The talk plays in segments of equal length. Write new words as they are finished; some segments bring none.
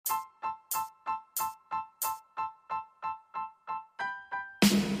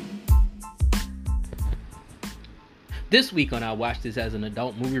This week on I Watched This as an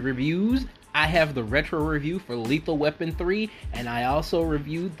Adult Movie Reviews, I have the retro review for Lethal Weapon 3, and I also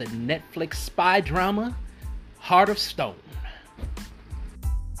reviewed the Netflix spy drama, Heart of Stone.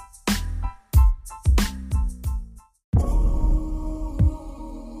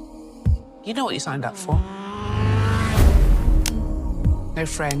 You know what you signed up for. No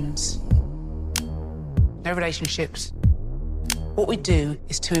friends. No relationships. What we do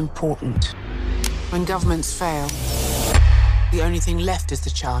is too important. When governments fail, the only thing left is the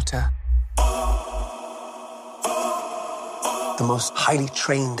charter. The most highly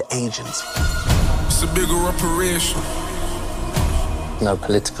trained agents. It's a bigger operation. No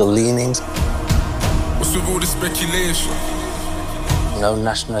political leanings. What's with all the speculation? No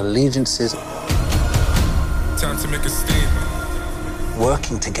national allegiances. Time to make a statement.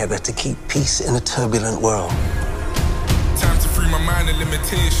 Working together to keep peace in a turbulent world. Time to free my mind of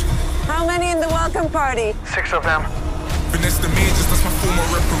limitation. How many in the welcome party? 6 of them. Finesse the majors, that's my form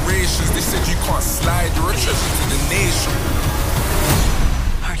of reparations. They said you can't slide, you're a treasure to the nation.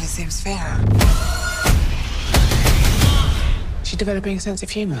 Hardly seems fair. She's developing a sense of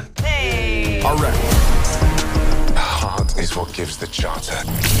humor. Hey! All right. Heart is what gives the charter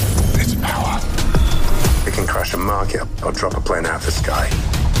its power. We can crash a market or drop a plane out of the sky.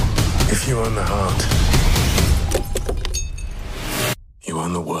 If you own the heart, you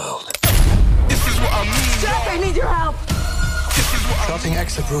own the world. This is what I mean. Jack, I need your help! This is what I Plotting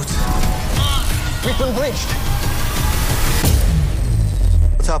exit route. We've been breached.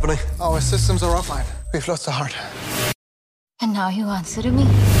 What's happening? Our systems are offline. We've lost the heart. And now you answer to me.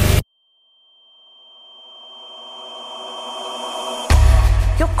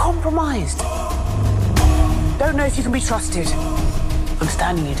 You're compromised. Don't know if you can be trusted. I'm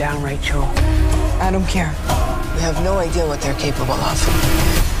standing you down, Rachel. I don't care. We have no idea what they're capable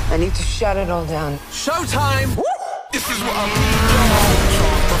of. I need to shut it all down. Showtime! This is what I mean.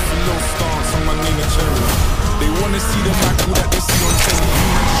 Buffalo stance on my name and cherry. They wanna see the mackerel that they see on telly.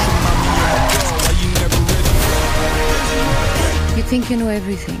 Why you never ready? You think you know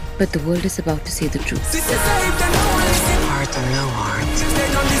everything, but the world is about to see the truth. Heart or no heart,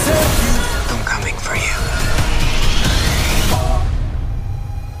 I'm coming for you.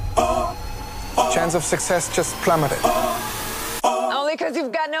 Chance of success just plummeted. Only because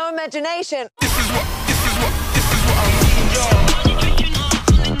you've got no imagination. This is what I mean, y'all.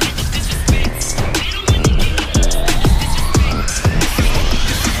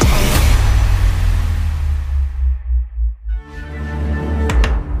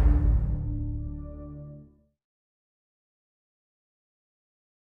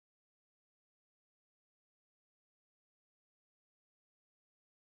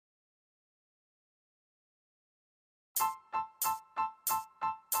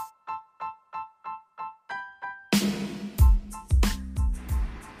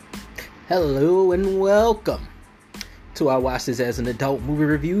 Hello and welcome to I Watched This as an Adult Movie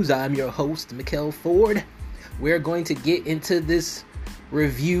Reviews. I'm your host, Mikkel Ford. We're going to get into this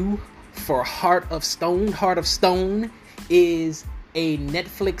review for Heart of Stone. Heart of Stone is a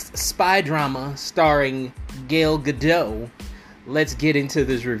Netflix spy drama starring Gal Gadot. Let's get into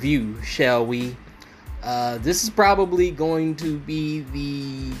this review, shall we? This is probably going to be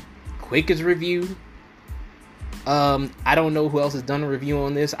the quickest review. I don't know who else has done a review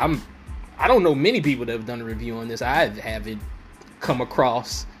on this. I don't know many people that have done a review on this. I haven't come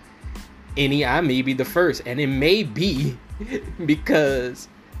across any. I may be the first, and it may be because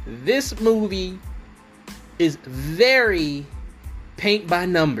this movie is very paint by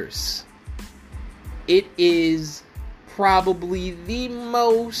numbers. It is probably the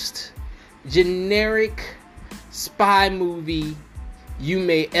most generic spy movie you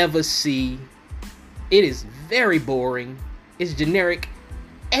may ever see. It is very boring. It's generic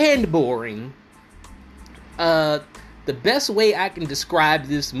and boring. The best way I can describe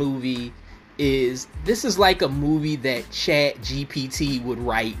this movie is this is like a movie that ChatGPT would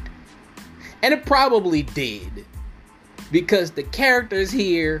write. And it probably did. Because the characters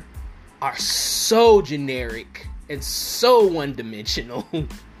here are so generic and so one-dimensional.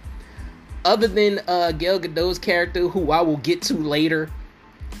 Other than Gal Gadot's character, who I will get to later,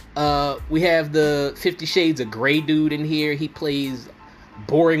 we have the 50 Shades of Grey dude in here. He plays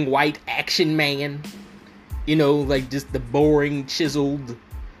boring white action man, you know, like just the boring chiseled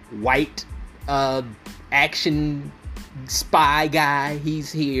white action spy guy.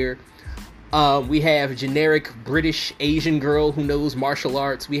 He's here. We have generic British Asian girl who knows martial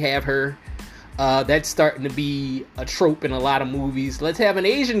arts. We have her. That's starting to be a trope in a lot of movies. Let's have an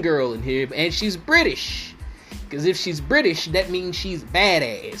Asian girl in here, and she's British, because if she's British, that means she's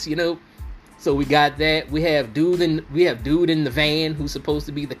badass, you know. So we got that. We have dude in the van who's supposed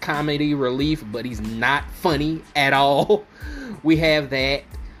to be the comedy relief, but he's not funny at all. We have that.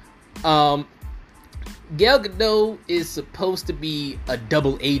 Gal Gadot is supposed to be a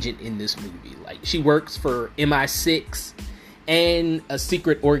double agent in this movie. Like, she works for MI6 and a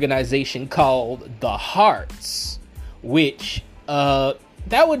secret organization called the Hearts, which that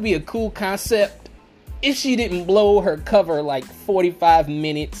would be a cool concept if she didn't blow her cover like 45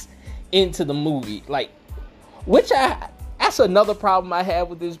 minutes into the movie. Like, that's another problem I have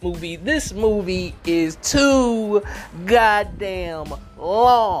with this movie. This movie is too goddamn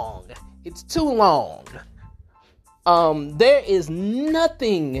long. It's too long. There's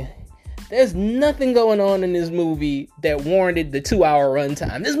nothing going on in this movie that warranted the 2-hour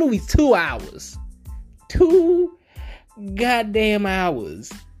runtime. This movie's 2 hours. 2 goddamn hours.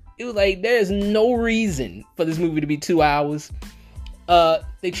 It was like, there's no reason for this movie to be 2 hours.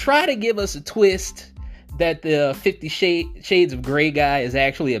 They try to give us a twist that the 50 Shades of Grey guy is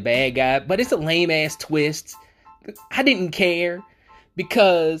actually a bad guy, but it's a lame-ass twist. I didn't care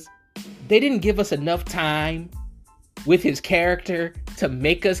because they didn't give us enough time with his character to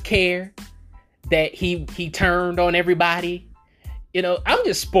make us care that he turned on everybody. You know, I'm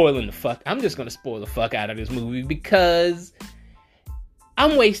just gonna spoil the fuck out of this movie because I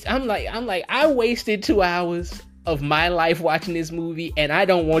wasted 2 hours of my life watching this movie, and I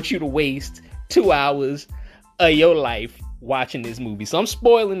don't want you to waste 2 hours of your life watching this movie. So I'm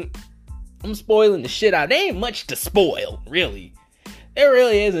spoiling the shit out. There ain't much to spoil, really. There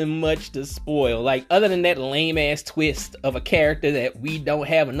really isn't much to spoil. Like, other than that lame ass twist of a character that we don't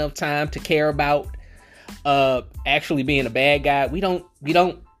have enough time to care about actually being a bad guy, we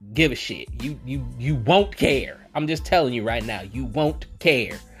don't give a shit. You won't care. I'm just telling you right now, you won't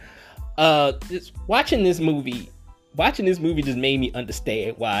care. Just watching this movie just made me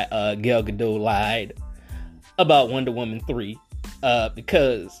understand why Gal Gadot lied about Wonder Woman 3,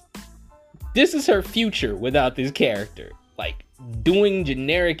 because this is her future without this character. Like, doing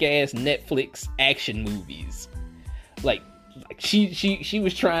generic ass Netflix action movies. Like she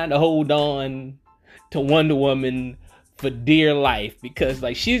was trying to hold on to Wonder Woman for dear life because,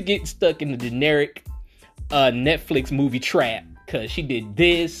 like, she's getting stuck in the generic Netflix movie trap because she did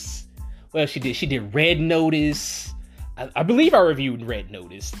this. Well, she did Red Notice. I believe I reviewed Red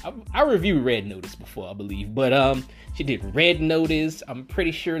Notice. I reviewed Red Notice before, I believe, but she did Red Notice. I'm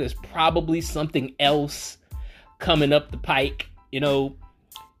pretty sure there's probably something else coming up the pike, you know.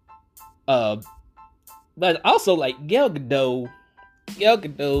 But also, like, Gal Gadot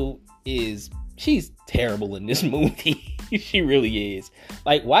she's terrible in this movie. She really is.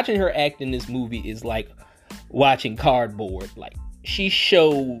 Like, watching her act in this movie is like watching cardboard. Like, she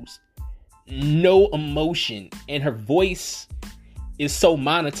shows no emotion, and her voice is so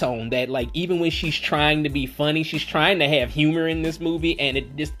monotone that, like, even when she's trying to be funny, she's trying to have humor in this movie, and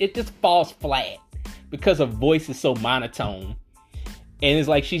it just falls flat because her voice is so monotone. And it's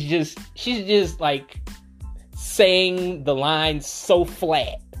like she's just like saying the lines so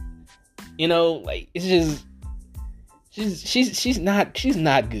flat. You know, like, it's just she's not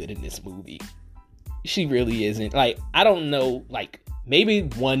good in this movie. She really isn't. Like, I don't know, like, maybe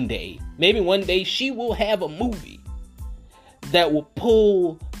one day she will have a movie that will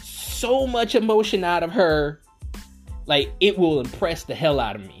pull so much emotion out of her, like, it will impress the hell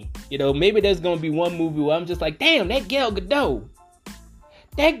out of me. You know, maybe there's gonna be one movie where I'm just like, damn, that Gal Gadot,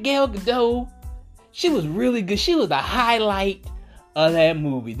 she was really good. She was the highlight of that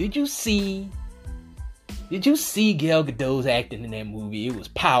movie. Did you see Gal Gadot's acting in that movie? It was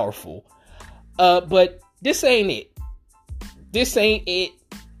powerful. But this ain't it.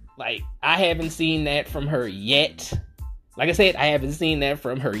 Like, I haven't seen that from her yet. Like I said, I haven't seen that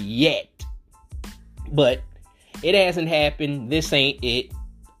from her yet. But it hasn't happened. This ain't it.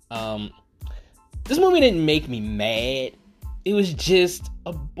 This movie didn't make me mad. It was just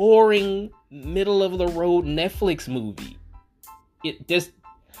a boring, middle-of-the-road Netflix movie. There's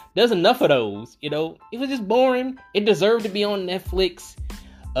enough of those, you know? It was just boring. It deserved to be on Netflix.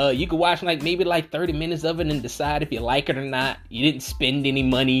 You could watch, like, maybe, like, 30 minutes of it and decide if you like it or not. You didn't spend any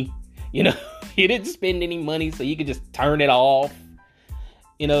money, you know? You didn't spend any money, so you could just turn it off.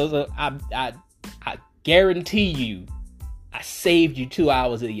 You know, so I guarantee you, I saved you 2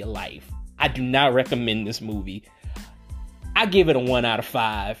 hours of your life. I do not recommend this movie. I give it a 1 out of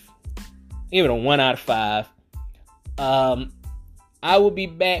 5. I will be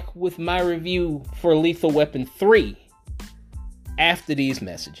back with my review for Lethal Weapon 3 after these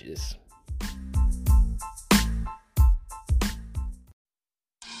messages.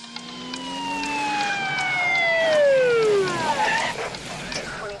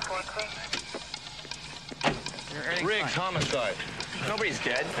 It's homicide. Nobody's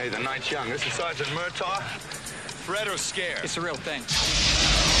dead. Hey, the night's young. This is Sergeant Murtaugh. Fred or scared? It's a real thing.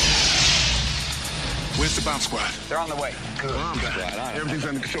 Where's the bomb squad? They're on the way. Good. Bomb squad. Everything's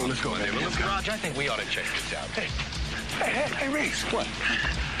under control. Let's go, David. Let's go. Raj, I think we ought to check this out. Hey, Reese. What?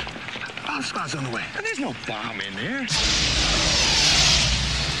 Bomb squad's on the way. There's no bomb in there.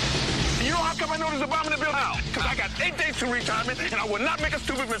 You know how come I know there's a bomb in the building now? Because I got 8 days to retirement, and I will not make a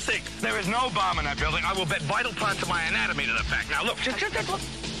stupid mistake. There is no bomb in that building. I will bet vital parts of my anatomy to the fact. Now, look, just look.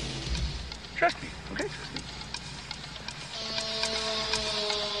 Trust me, okay? Trust me.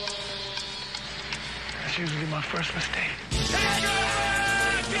 That's usually my first mistake.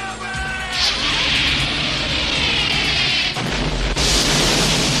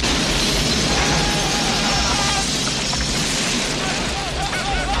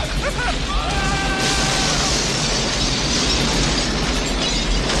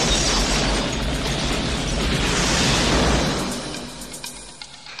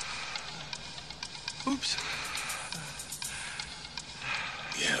 Oops.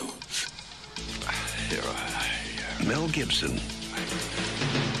 Yeah, oops. Mel Gibson,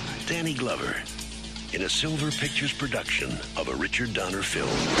 Danny Glover, in a Silver Pictures production of a Richard Donner film,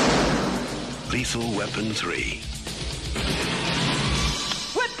 Lethal Weapon 3.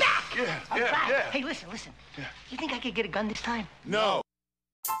 We're back! Yeah. Hey, listen. Yeah. You think I could get a gun this time? No.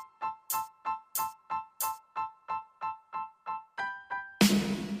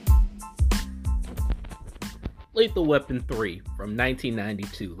 Lethal Weapon 3 from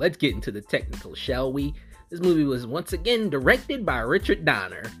 1992. Let's get into the technical, shall we? This movie was once again directed by Richard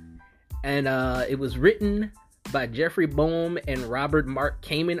Donner, and it was written by Jeffrey Boehm and Robert Mark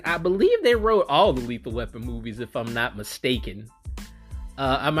Kamen. I believe they wrote all the Lethal Weapon movies, if I'm not mistaken.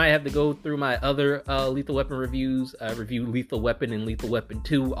 I might have to go through my other Lethal Weapon reviews. I reviewed Lethal Weapon and Lethal Weapon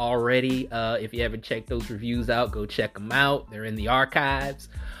 2 already. If you haven't checked those reviews out, go check them out. They're in the archives.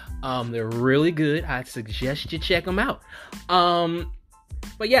 They're really good. I suggest you check them out.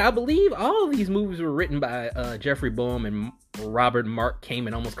 But yeah, I believe all of these movies were written by Jeffrey Boehm and Robert Mark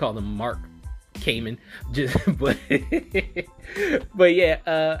Kamen. I almost called him Mark Kamen. But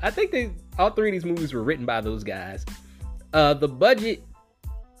yeah, I think all three of these movies were written by those guys. The budget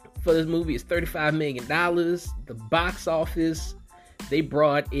for this movie is $35 million. The box office, they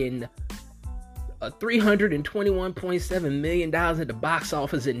brought in $321.7 million at the box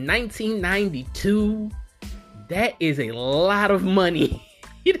office in 1992. That is a lot of money,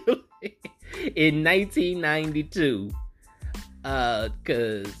 in 1992.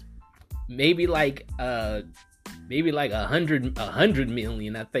 Cause maybe like 100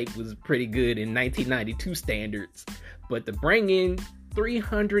 million, I think, was pretty good in 1992 standards. But to bring in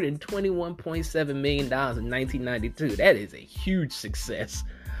 $321.7 million in 1992, that is a huge success.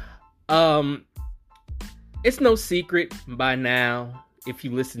 It's no secret by now, if you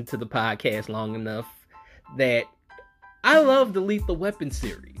listen to the podcast long enough, that I love the Lethal Weapon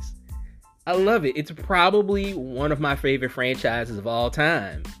series. I love it. It's probably one of my favorite franchises of all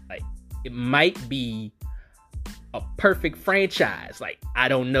time. Like, it might be a perfect franchise. Like, I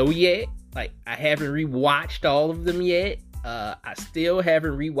don't know yet. Like, I haven't rewatched all of them yet. I still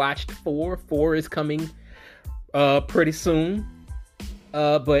haven't rewatched 4. 4 is coming pretty soon.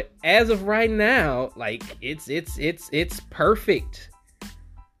 But as of right now, like, it's perfect.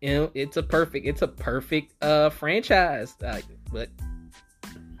 You know, it's a perfect franchise. But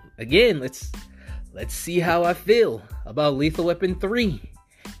again, let's see how I feel about Lethal Weapon 3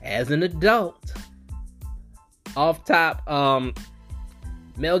 as an adult. Off top,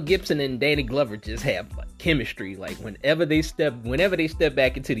 Mel Gibson and Danny Glover just have like chemistry. Like whenever they step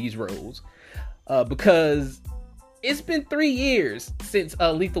back into these roles, because it's been 3 years since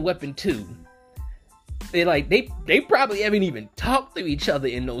Lethal Weapon 2. They probably haven't even talked to each other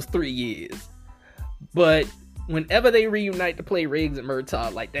in those 3 years. But whenever they reunite to play Riggs and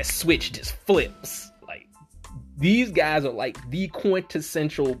Murtaugh, like that switch just flips. Like these guys are like the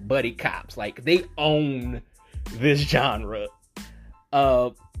quintessential buddy cops. Like they own this genre.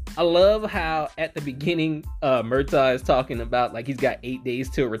 I love how at the beginning Murtaugh is talking about like he's got 8 days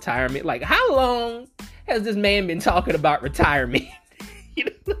till retirement. Like how long has this man been talking about retirement?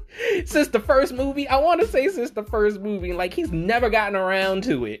 Since the first movie? I want to say since the first movie. Like he's never gotten around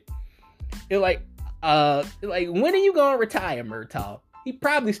to it. It's like when are you gonna retire, Murtaugh? He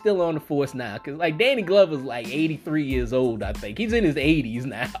probably still on the force now, cause like Danny Glover's like 83 years old, I think. He's in his 80s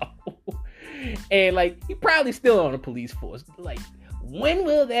now. And like he probably still on the police force. Like, when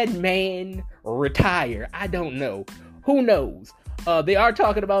will that man retire? I don't know. Who knows? They are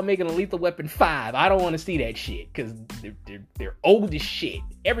talking about making a Lethal Weapon 5. I don't want to see that shit, because they're old as shit.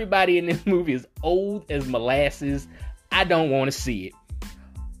 Everybody in this movie is old as molasses. I don't want to see it.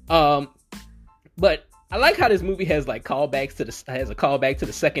 But I like how this movie has like callbacks to a callback to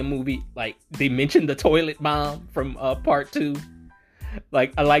the second movie. Like they mentioned the toilet bomb from part 2.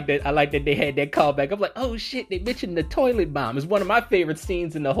 Like I like that they had that callback. I'm like, oh shit, they mentioned the toilet bomb. It's one of my favorite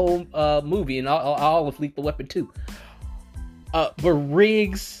scenes in the whole movie and all of Lethal Weapon 2. But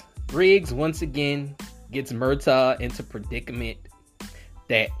Riggs once again gets Murtaugh into predicament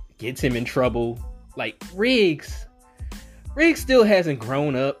that gets him in trouble. Like Riggs still hasn't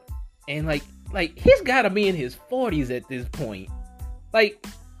grown up, and like he's got to be in his 40s at this point. Like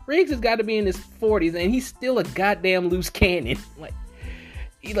Riggs has got to be in his 40s, and he's still a goddamn loose cannon. Like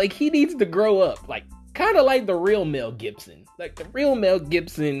he needs to grow up. Like kind of like the real Mel Gibson. Like the real Mel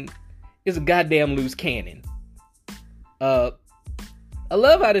Gibson is a goddamn loose cannon. I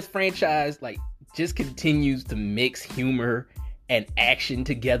love how this franchise like just continues to mix humor and action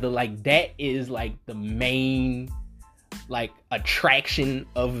together. Like that is like the main like attraction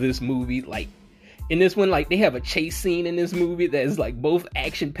of this movie. Like in this one, like they have a chase scene in this movie that is like both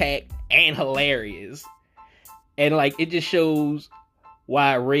action packed and hilarious, and like it just shows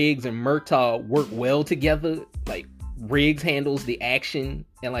why Riggs and Murtaugh work well together. Like Riggs handles the action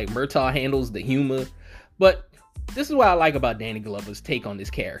and like Murtaugh handles the humor. But this is what I like about Danny Glover's take on this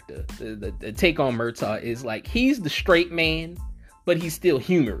character. The take on Murtaugh is like he's the straight man, but he's still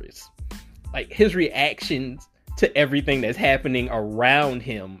humorous. Like his reactions to everything that's happening around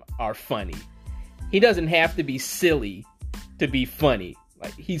him are funny. He doesn't have to be silly to be funny.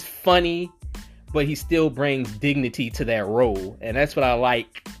 Like he's funny, but he still brings dignity to that role. And that's what I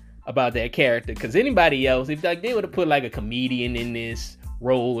like about that character. Because anybody else, if like they would have put like a comedian in this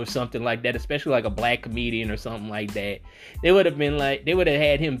role or something like that, especially like a black comedian or something like that, they would have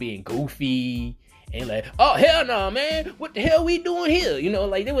had him being goofy and like, oh hell no, man, what the hell we doing here? You know,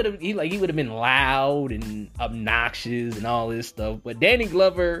 like he would have been loud and obnoxious and all this stuff. But Danny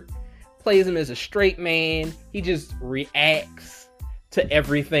Glover plays him as a straight man. He just reacts to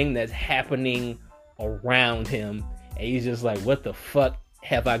everything that's happening around him, and he's just like, what the fuck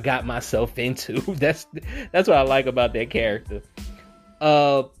have I got myself into? That's what I like about that character.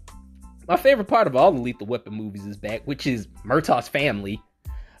 My favorite part of all the Lethal Weapon movies is back, which is Murtaugh's family.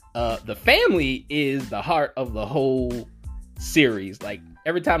 The family is the heart of the whole series. Like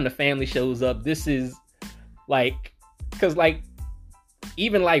every time the family shows up, this is like, because like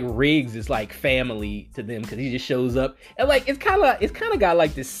even like Riggs is like family to them because he just shows up, and like it's kind of got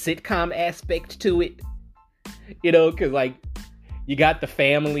like this sitcom aspect to it, you know, because like you got the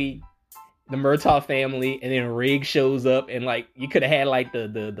family, the Murtaugh family, and then Riggs shows up, and like you could have had like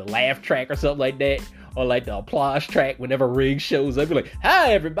the laugh track or something like that, or like the applause track whenever Riggs shows up. You're like,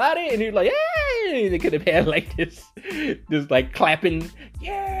 hi everybody, and you're like, hey, they could have had like this like clapping,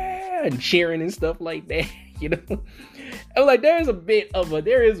 yeah, and cheering and stuff like that, you know. And like there is a bit of a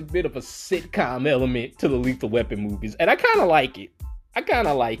sitcom element to the Lethal Weapon movies, and I kind of like it.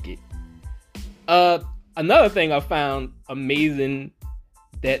 Another thing I found amazing,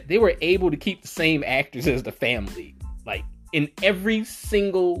 that they were able to keep the same actors as the family, like in every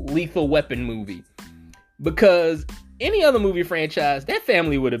single Lethal Weapon movie. Because any other movie franchise, that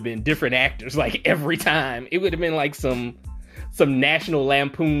family would have been different actors like every time. It would have been like some National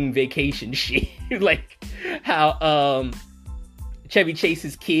Lampoon Vacation shit. Like how Chevy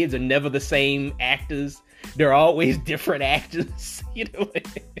Chase's kids are never the same actors. They're always different actors, you know.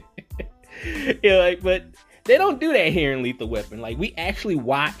 Yeah, like, but they don't do that here in Lethal Weapon. Like we actually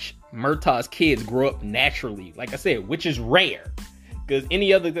watch Murtaugh's kids grow up naturally, like I said, which is rare. Because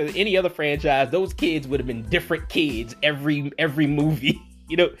any other franchise, those kids would have been different kids every movie,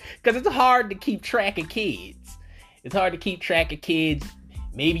 you know. Because it's hard to keep track of kids.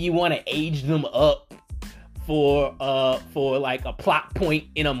 Maybe you want to age them up for like a plot point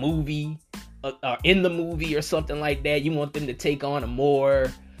in a movie, or in the movie or something like that. You want them to take on a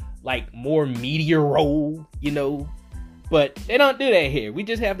more meatier role, you know. But they don't do that here. We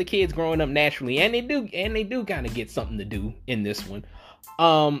just have the kids growing up naturally, and they do kind of get something to do in this one.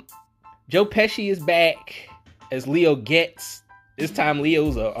 Joe Pesci is back as Leo Getz. This time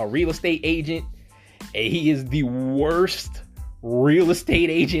Leo's a real estate agent, and he is the worst real estate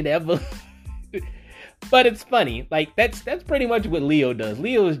agent ever. But it's funny. Like that's pretty much what Leo does.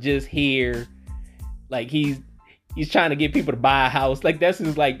 Leo is just here, like he's trying to get people to buy a house. Like that's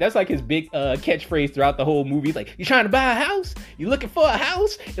like his big catchphrase throughout the whole movie. He's like, you trying to buy a house? You looking for a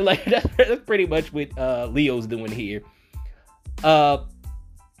house? And like that's pretty much what Leo's doing here.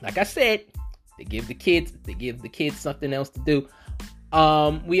 Like I said, they give the kids something else to do.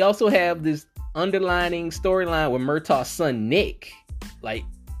 We also have this underlining storyline with Murtaugh's son Nick. Like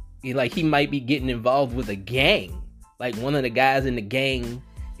he might be getting involved with a gang. like one of the guys in the gang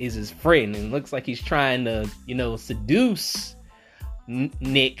is his friend, and looks like he's trying to, seduce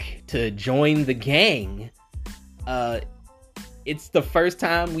Nick to join the gang. It's the first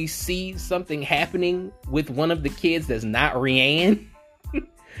time we see something happening with one of the kids that's not Rianne.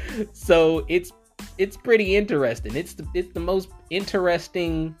 So it's pretty interesting. It's the most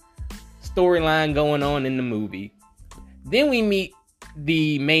interesting storyline going on in the movie. Then we meet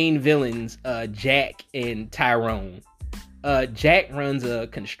the main villains, Jack and Tyrone. Jack runs a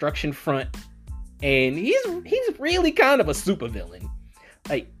construction front, and he's really kind of a supervillain.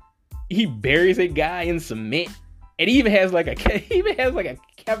 Like, he buries a guy in cement, and he even has like a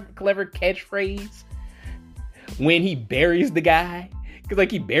clever catchphrase when he buries the guy. Cause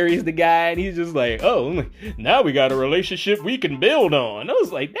like he buries the guy, and he's just like, "Oh, now we got a relationship we can build on." I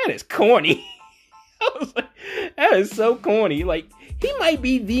was like, that is corny. I was like, that is so corny. Like, he might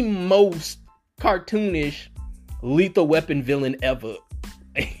be the most cartoonish Lethal Weapon villain ever.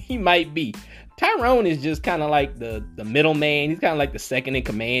 He might be. Tyrone is just kind of like the middleman. He's kind of like the second in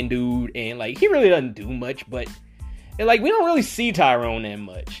command dude, and like he really doesn't do much. But and like we don't really see Tyrone that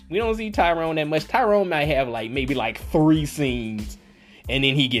much. Tyrone might have like maybe like 3 scenes, and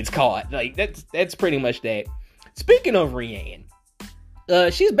then he gets caught. Like that's pretty much that. Speaking of Rianne,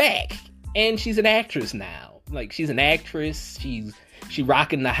 she's back, and she's an actress now. Like, she's an actress. She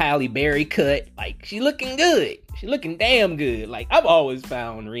rocking the Halle Berry cut. Like, she looking good. She looking damn good. Like, I've always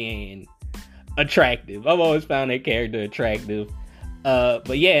found Rianne attractive. I've always found that character attractive.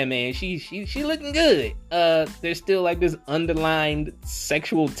 But yeah, man, she looking good. There's still like this underlined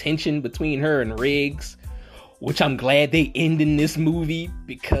sexual tension between her and Riggs, which I'm glad they end in this movie,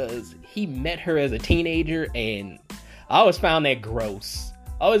 because he met her as a teenager, and I always found that gross.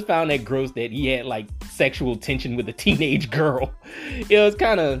 That he had like sexual tension with a teenage girl. It was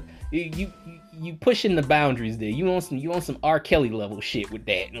kind of you pushing the boundaries there. You want some R. Kelly level shit with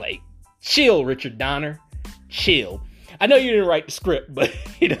that. Like, chill, Richard Donner, chill. I know you didn't write the script, but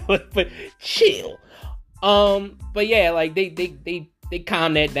but chill. But yeah, like they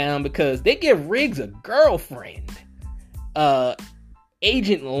calm that down, because they give Riggs a girlfriend.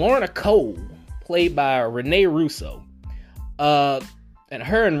 Agent Lorna Cole, played by Renee Russo. And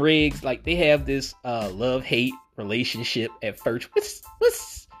her and Riggs, like, they have this love-hate relationship at first,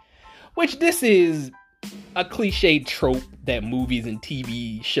 which this is a cliched trope that movies and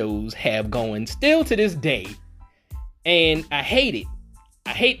TV shows have going still to this day. And I hate it. I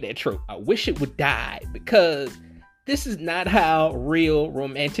hate that trope. I wish it would die, because this is not how real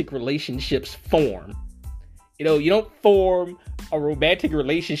romantic relationships form. You don't form a romantic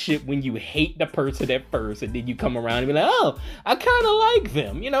relationship when you hate the person at first, and then you come around and be like, oh, I kind of like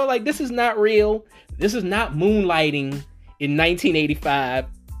them. Like, this is not real. This is not Moonlighting in 1985.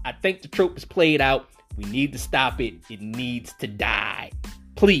 I think the trope is played out. We need to stop it. It needs to die.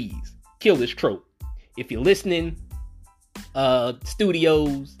 Please, kill this trope. If you're listening,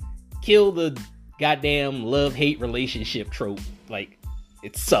 studios, kill the goddamn love-hate relationship trope. Like,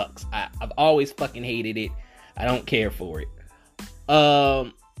 it sucks. I've always fucking hated it. I don't care for it.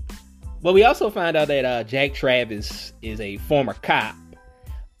 But we also find out that Jack Travis is a former cop.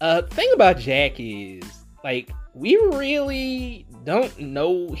 Thing about Jack is, like, we really don't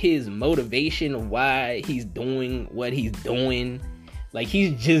know his motivation, why he's doing what he's doing. Like,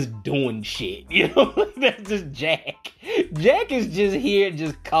 he's just doing shit, That's just Jack. Jack is just here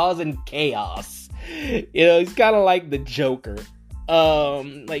just causing chaos. He's kind of like the Joker.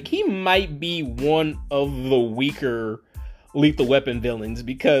 Like, he might be one of the weaker Lethal Weapon villains,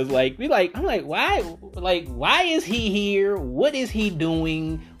 because I'm like, why is he here? What is he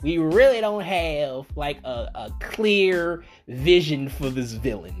doing? We really don't have like a clear vision for this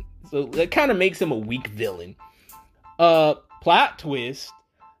villain. So that kind of makes him a weak villain. Plot twist,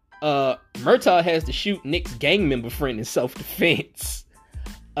 Murtaugh has to shoot Nick's gang member friend in self-defense.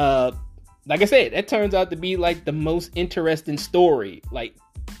 Like I said, that turns out to be like the most interesting story. Like,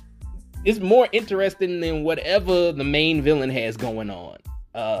 it's more interesting than whatever the main villain has going on.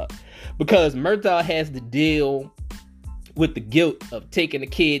 Because Murtaugh has to deal with the guilt of taking a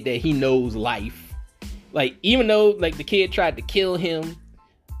kid that he knows life. Like, even though like the kid tried to kill him,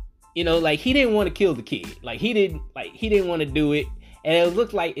 like, he didn't want to kill the kid. Like, he didn't want to do it. And it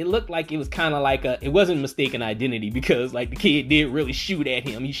looked like it was kind of like it wasn't mistaken identity, because like the kid did really shoot at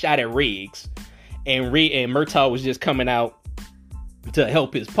him. He shot at Riggs, and Murtaugh was just coming out to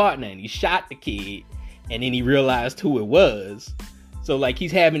help his partner, and he shot the kid, and then he realized who it was. So like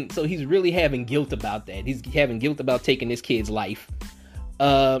he's really having guilt about that. He's having guilt about taking this kid's life.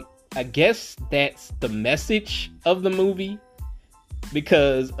 I guess that's the message of the movie.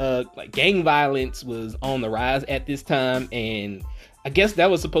 because like gang violence was on the rise at this time, and I guess that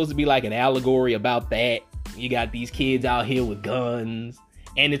was supposed to be like an allegory about that. You got these kids out here with guns,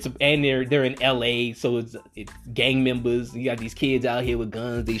 and they're in LA, so it's gang members. You got these kids out here with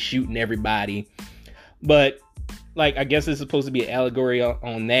guns, they shooting everybody. But like, I guess it's supposed to be an allegory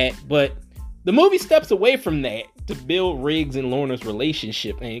on that. But the movie steps away from that to build Riggs and Lorna's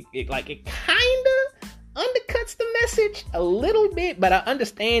relationship, and it kind of undercuts the message a little bit. But I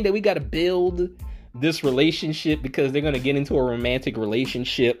understand that we got to build this relationship because they're going to get into a romantic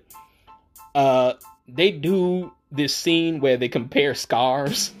relationship. They do this scene where they compare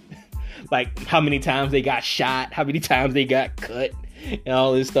scars, like how many times they got shot, how many times they got cut, and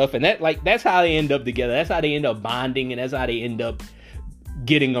all this stuff. And that's how they end up together. That's how they end up bonding, and that's how they end up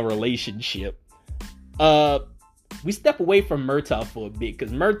getting a relationship. We step away from Murtaugh for a bit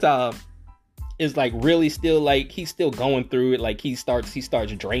because Murtaugh is like really still like he's still going through it. Like he starts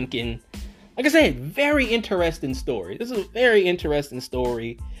drinking. Like I said, very interesting story. This is a very interesting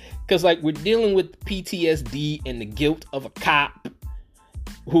story because like we're dealing with PTSD and the guilt of a cop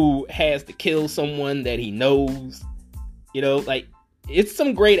who has to kill someone that he knows. You know, like it's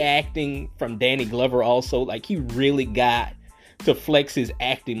some great acting from Danny Glover also. Like he really got to flex his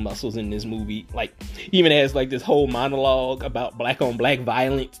acting muscles in this movie. Like he even has like this whole monologue about black on black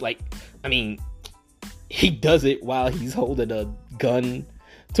violence. Like, I mean, he does it while he's holding a gun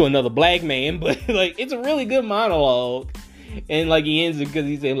to another black man, but like it's a really good monologue. And like he ends it because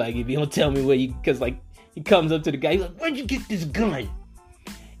he's saying like, if you don't tell me where you, because like he comes up to the guy, he's like, where'd you get this gun?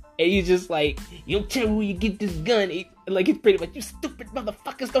 And he's just like, you don't tell me where you get this gun. Like it's pretty much, you stupid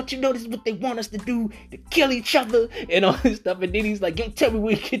motherfuckers, don't you know this is what they want us to do, to kill each other and all this stuff. And then he's like, you don't tell me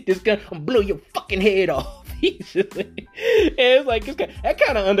where you get this gun, I'm blow your fucking head off. He's just like, and it's like that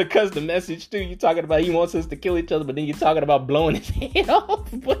kind of undercuts the message too. You're talking about he wants us to kill each other, but then you're talking about blowing his head off.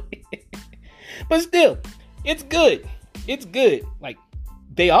 But still, it's good. It's good. Like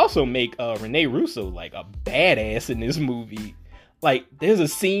they also make Rene Russo like a badass in this movie. Like there's a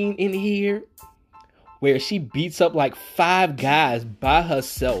scene in here where she beats up like 5 guys by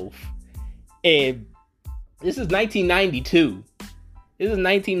herself, and this is 1992. This is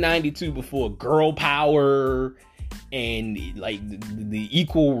 1992 before girl power and like the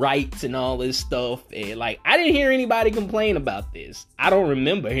equal rights and all this stuff. And like, I didn't hear anybody complain about this. I don't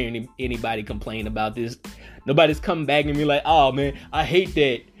remember hearing anybody complain about this. Nobody's coming back and be like, oh man, I hate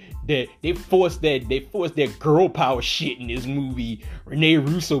that they forced that girl power shit in this movie. Rene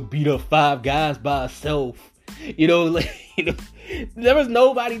Russo beat up 5 guys by herself. You know, like, you know, there was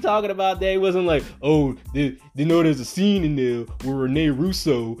nobody talking about that. It wasn't like, oh, they know there's a scene in there where Rene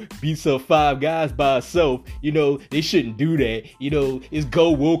Russo beats up 5 guys by herself. You know, they shouldn't do that. You know, it's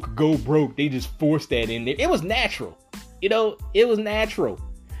go woke or go broke. They just forced that in there. It was natural. You know, it was natural.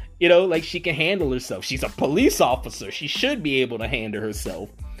 You know, like she can handle herself. She's a police officer. She should be able to handle herself.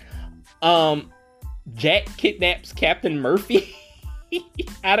 Jack kidnaps Captain Murphy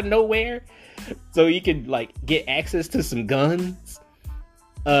out of nowhere so he could like get access to some guns.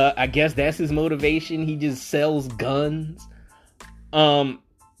 I guess that's his motivation. He just sells guns. I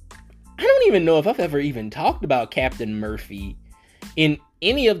don't even know if I've ever even talked about Captain Murphy in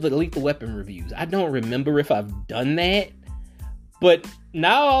any of the Lethal Weapon reviews. I don't remember if I've done that, but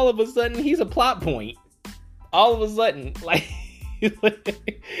now all of a sudden he's a plot point. All of a sudden, like it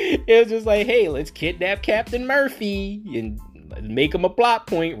was just like, hey, let's kidnap Captain Murphy and make him a plot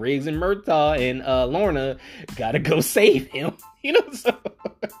point. Riggs and Murtaugh and Lorna gotta go save him. You know, so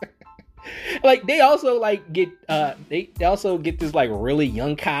like they also like get they also get this like really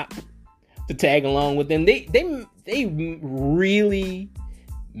young cop to tag along with them. They really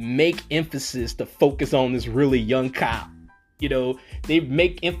make emphasis to focus on this really young cop. You know, they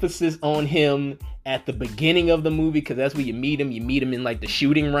make emphasis on him at the beginning of the movie because that's where you meet him. You meet him in like the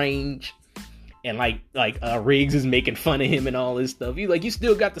shooting range, and like Riggs is making fun of him and all this stuff. He's like, you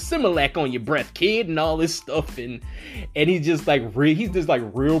still got the Similac on your breath, kid, and all this stuff. And he's just like he's just like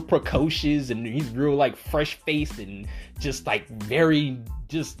real precocious, and he's real like fresh faced and just like very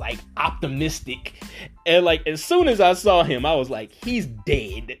just like optimistic. And like as soon as I saw him, I was like, he's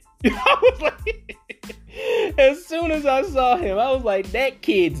dead. I was like, as soon as I saw him, I was like, that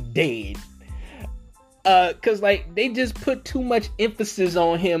kid's dead. Cause like they just put too much emphasis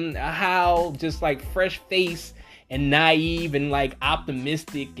on him, how just like fresh face and naive and like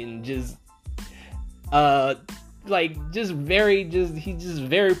optimistic and just like just very he's just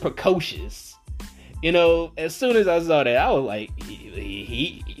very precocious. You know, as soon as I saw that, I was like,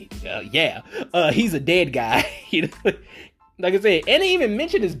 he's a dead guy. You know, like I said, and they even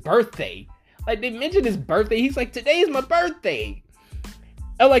mentioned his birthday. Like they mentioned his birthday. He's like, today's my birthday.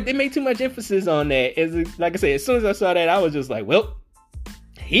 like, they made too much emphasis on that. Like I said, as soon as I saw that, I was just like, well,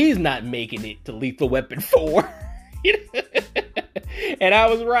 he's not making it to Lethal Weapon 4. And I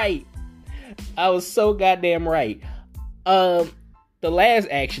was right. I was so goddamn right. The last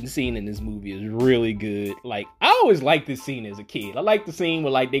action scene in this movie is really good. Like, I always liked this scene as a kid. I like the scene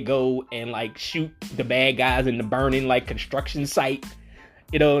where, like, they go and, like, shoot the bad guys in the burning, like, construction site.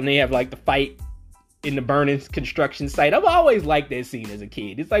 You know, and they have, like, the fight in the burning construction site. I've always liked that scene as a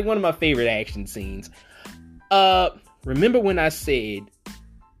kid. It's, like, one of my favorite action scenes. Remember when I said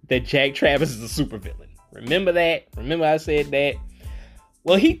that Jack Travis is a supervillain? Remember that? Remember I said that?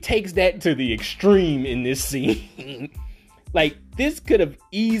 Well, he takes that to the extreme in this scene. Like, this could have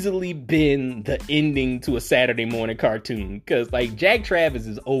easily been the ending to a Saturday morning cartoon. Because, like, Jack Travis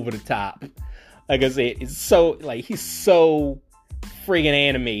is over the top. Like I said, it's so, like, he's so friggin'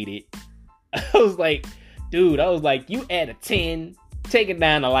 animated. I was like, dude, you add a 10, take it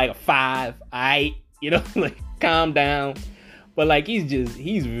down to, like, a 5, alright? You know, like, calm down. But, like,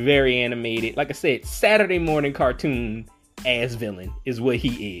 he's very animated. Like I said, Saturday morning cartoon ass villain is what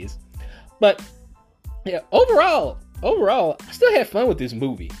he is. But, yeah, overall, I still had fun with this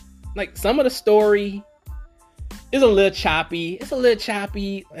movie. Like, some of the story is a little choppy. It's a little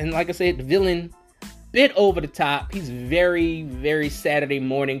choppy. And like I said, the villain, bit over the top. He's very, very Saturday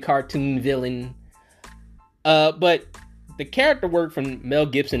morning cartoon villain. But the character work from Mel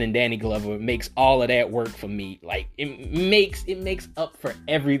Gibson and Danny Glover makes all of that work for me. Like, it makes up for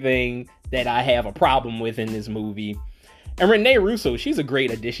everything that I have a problem with in this movie. And Renee Russo, she's a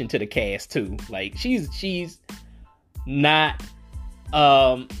great addition to the cast too. Like, she's not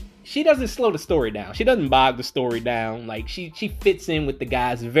she doesn't slow the story down. She doesn't bog the story down. Like, she fits in with the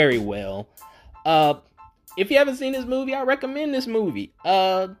guys very well. If you haven't seen this movie, I recommend this movie.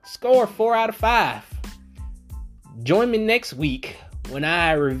 Score 4 out of 5. Join me next week when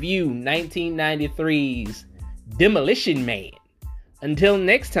I review 1993's Demolition Man. Until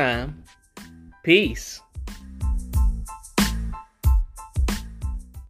next time, peace.